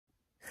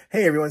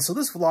Hey everyone, so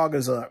this vlog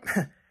is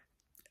a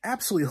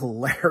absolutely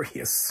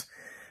hilarious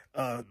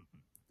kind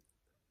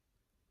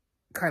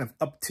of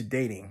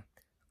up-to-dating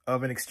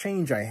of an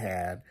exchange I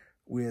had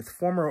with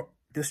former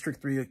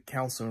District 3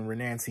 Councilman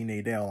Nancy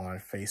Nadel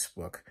on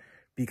Facebook,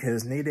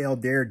 because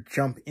Nadel dared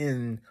jump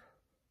in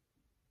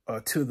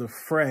to the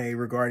fray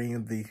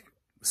regarding the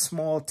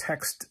small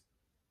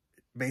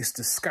text-based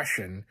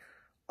discussion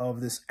of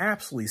this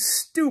absolutely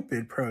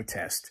stupid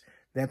protest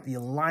that the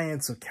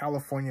Alliance of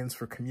Californians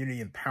for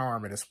Community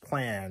Empowerment has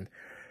planned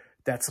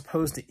that's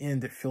supposed to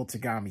end at Phil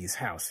Tagami's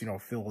house. You know,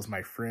 Phil is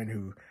my friend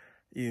who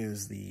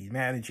is the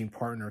managing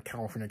partner of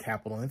California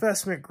Capital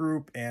Investment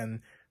Group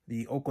and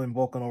the Oakland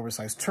Vulcan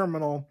Oversized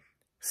Terminal,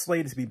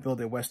 slated to be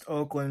built at West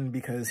Oakland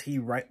because he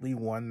rightly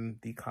won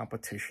the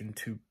competition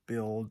to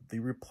build the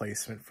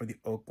replacement for the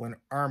Oakland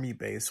Army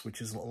base, which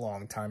is a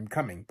long time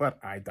coming, but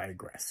I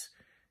digress.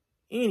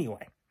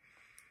 Anyway,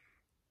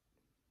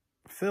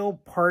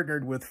 Phil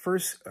partnered with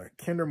first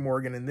Kinder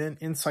Morgan and then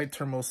Insight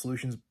Terminal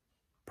Solutions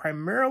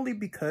primarily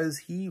because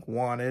he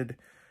wanted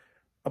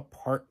a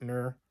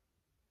partner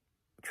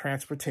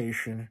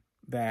transportation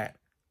that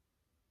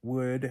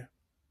would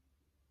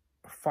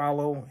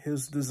follow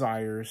his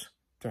desires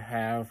to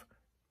have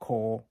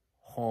coal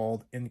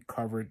hauled in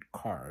covered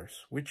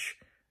cars, which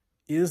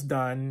is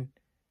done,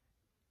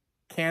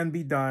 can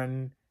be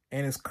done,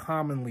 and is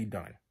commonly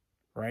done,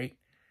 right?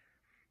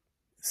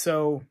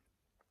 So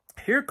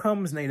here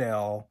comes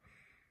Nadel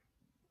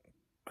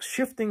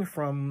shifting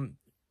from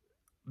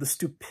the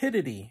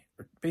stupidity,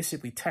 or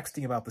basically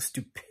texting about the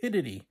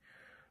stupidity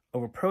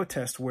of a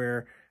protest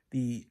where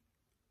the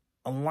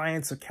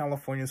Alliance of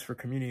Californians for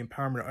Community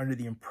Empowerment are under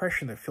the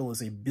impression that Phil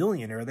is a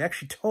billionaire. They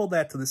actually told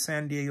that to the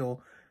San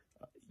Diego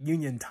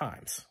Union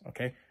Times,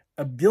 okay?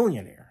 A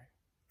billionaire.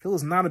 Phil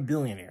is not a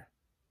billionaire,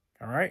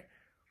 all right?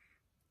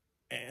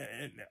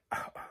 And,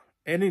 at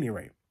any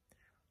rate.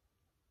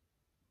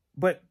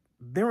 But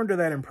they're under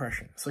that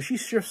impression. So she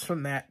shifts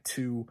from that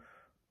to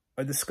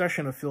a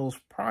discussion of Phil's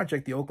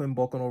project, the Oakland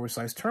Vulcan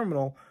Oversized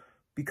Terminal,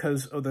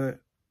 because of the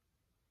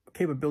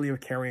capability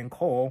of carrying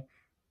coal,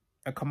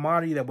 a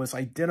commodity that was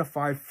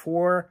identified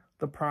for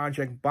the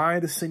project by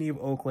the city of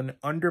Oakland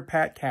under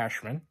Pat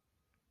Cashman,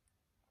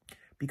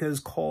 because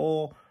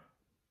coal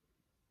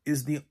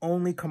is the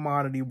only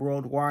commodity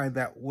worldwide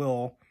that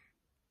will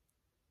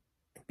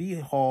be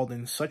hauled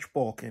in such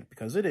bulk,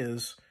 because it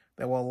is,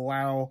 that will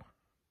allow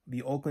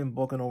the Oakland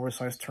Vulcan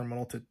Oversized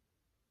Terminal to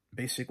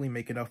basically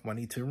make enough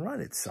money to run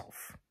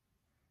itself.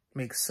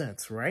 Makes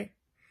sense, right?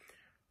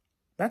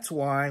 That's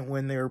why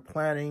when they were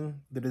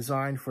planning the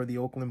design for the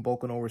Oakland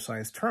Vulcan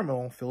Oversized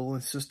Terminal, Phil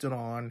insisted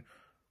on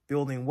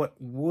building what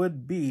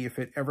would be, if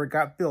it ever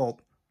got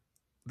built,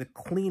 the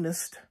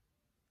cleanest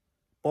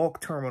bulk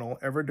terminal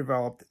ever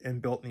developed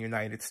and built in the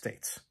United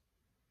States.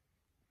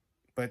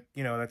 But,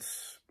 you know,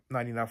 that's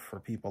not enough for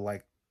people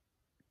like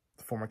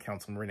the former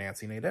Councilman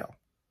Nancy Nadel.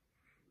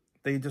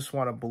 They just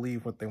want to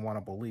believe what they want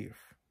to believe.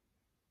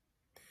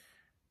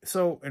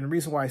 So, and the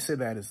reason why I say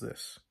that is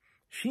this.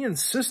 She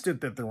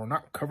insisted that there were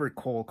not covered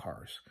coal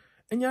cars.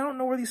 And I don't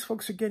know where these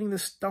folks are getting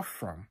this stuff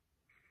from.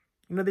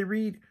 You know, they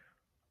read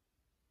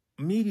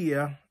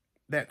media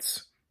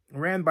that's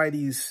ran by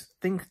these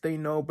think they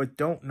know but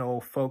don't know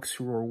folks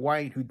who are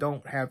white, who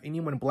don't have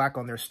anyone black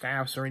on their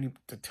staffs or any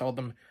to tell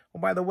them, oh,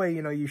 by the way,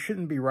 you know, you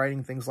shouldn't be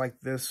writing things like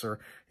this, or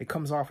it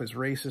comes off as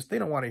racist. They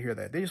don't want to hear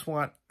that. They just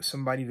want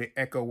somebody to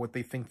echo what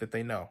they think that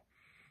they know,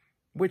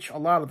 which a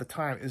lot of the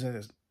time isn't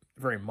as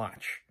very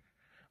much.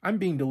 I'm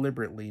being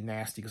deliberately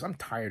nasty because I'm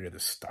tired of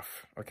this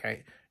stuff,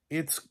 okay?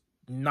 It's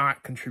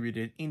not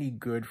contributed any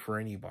good for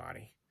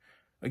anybody.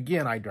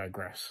 Again, I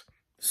digress.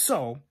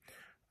 So,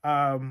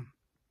 Councilmember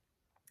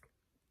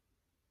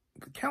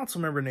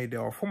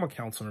Nadel, former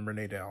Councilmember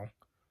Nadel,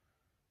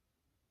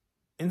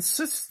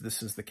 insists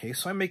this is the case,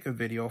 so I make a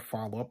video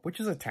follow-up, which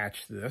is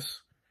attached to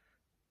this,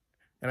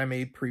 and I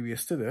made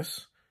previous to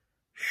this,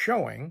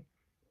 showing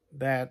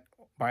that,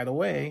 by the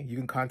way, you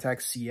can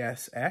contact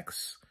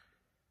CSX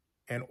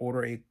and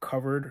order a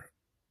covered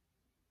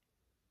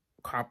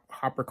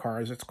hopper car,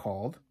 as it's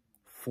called,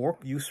 for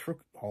use for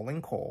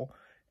hauling coal,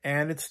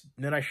 and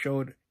then I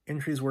showed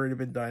entries where it had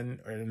been done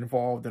and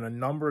involved in a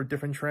number of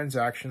different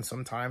transactions,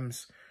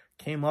 sometimes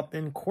came up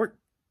in court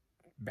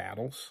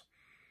battles,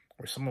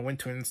 where someone went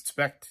to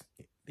inspect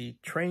the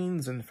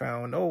trains and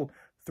found, oh,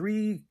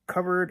 3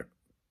 covered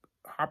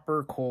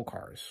hopper coal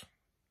cars,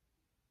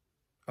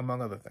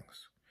 among other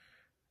things.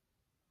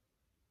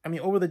 I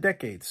mean, over the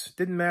decades,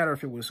 didn't matter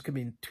if it could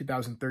be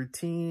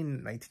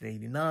 2013,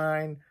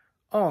 1989.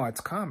 Oh, it's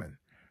common.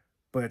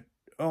 But,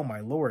 oh my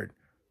Lord,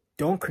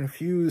 don't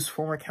confuse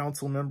former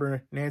council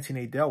member Nancy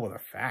Nadel with the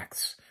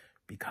facts,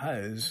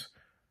 because,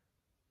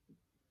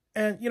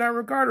 and, you know, I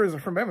regard her as a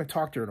friend, I haven't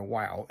talked to her in a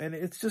while, and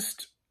it's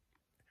just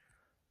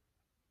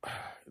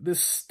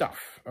this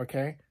stuff,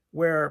 okay,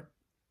 where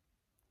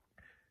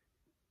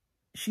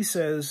she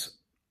says,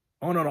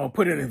 oh, no,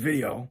 put it in a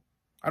video.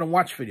 I don't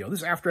watch video. This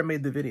is after I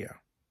made the video.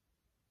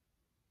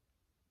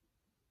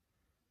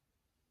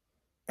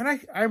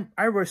 And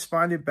I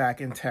responded back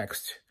in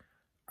text.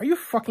 Are you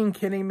fucking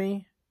kidding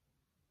me?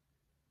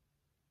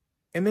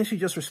 And then she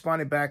just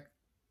responded back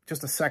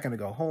just a second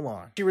ago. Hold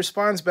on. She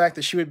responds back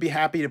that she would be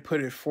happy to put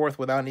it forth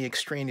without any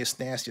extraneous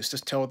nastiness.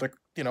 Just tell her,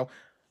 you know,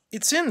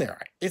 it's in there.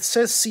 It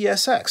says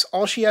CSX.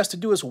 All she has to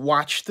do is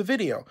watch the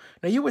video.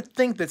 Now, you would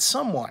think that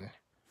someone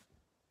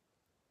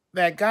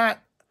that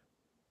got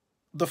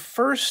the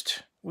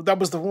first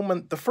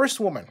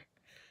woman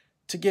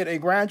to get a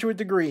graduate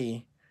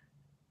degree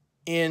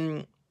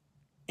in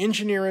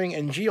engineering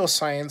and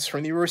geoscience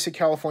from the University of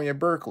California,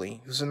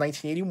 Berkeley. This was in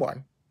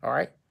 1981, all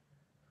right?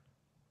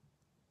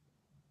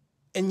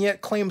 And yet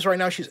claims right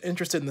now she's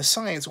interested in the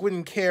science,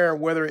 wouldn't care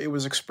whether it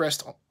was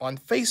expressed on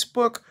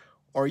Facebook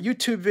or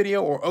YouTube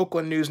video or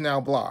Oakland News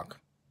Now blog,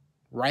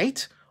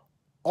 right?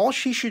 All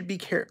she should be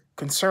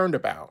concerned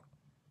about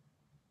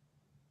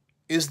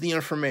is the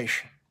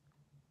information.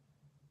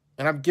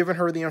 And I've given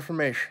her the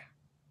information.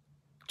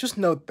 Just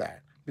note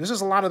that. Because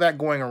there's a lot of that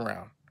going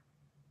around.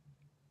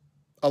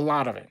 A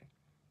lot of it.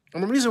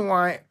 And the reason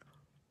why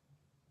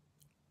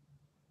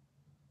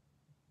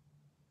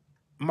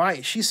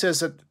she says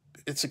that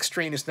it's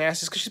extraneous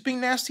nasty is because she's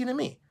being nasty to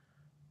me.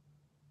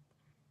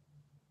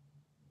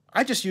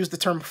 I just use the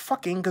term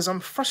fucking because I'm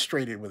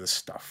frustrated with this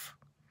stuff.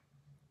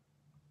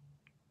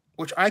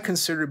 Which I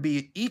consider to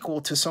be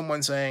equal to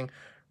someone saying,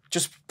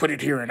 just put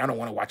it here and I don't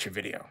want to watch your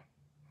video.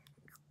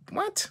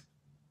 What?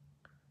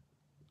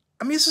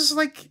 I mean, this is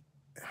like,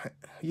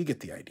 you get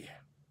the idea.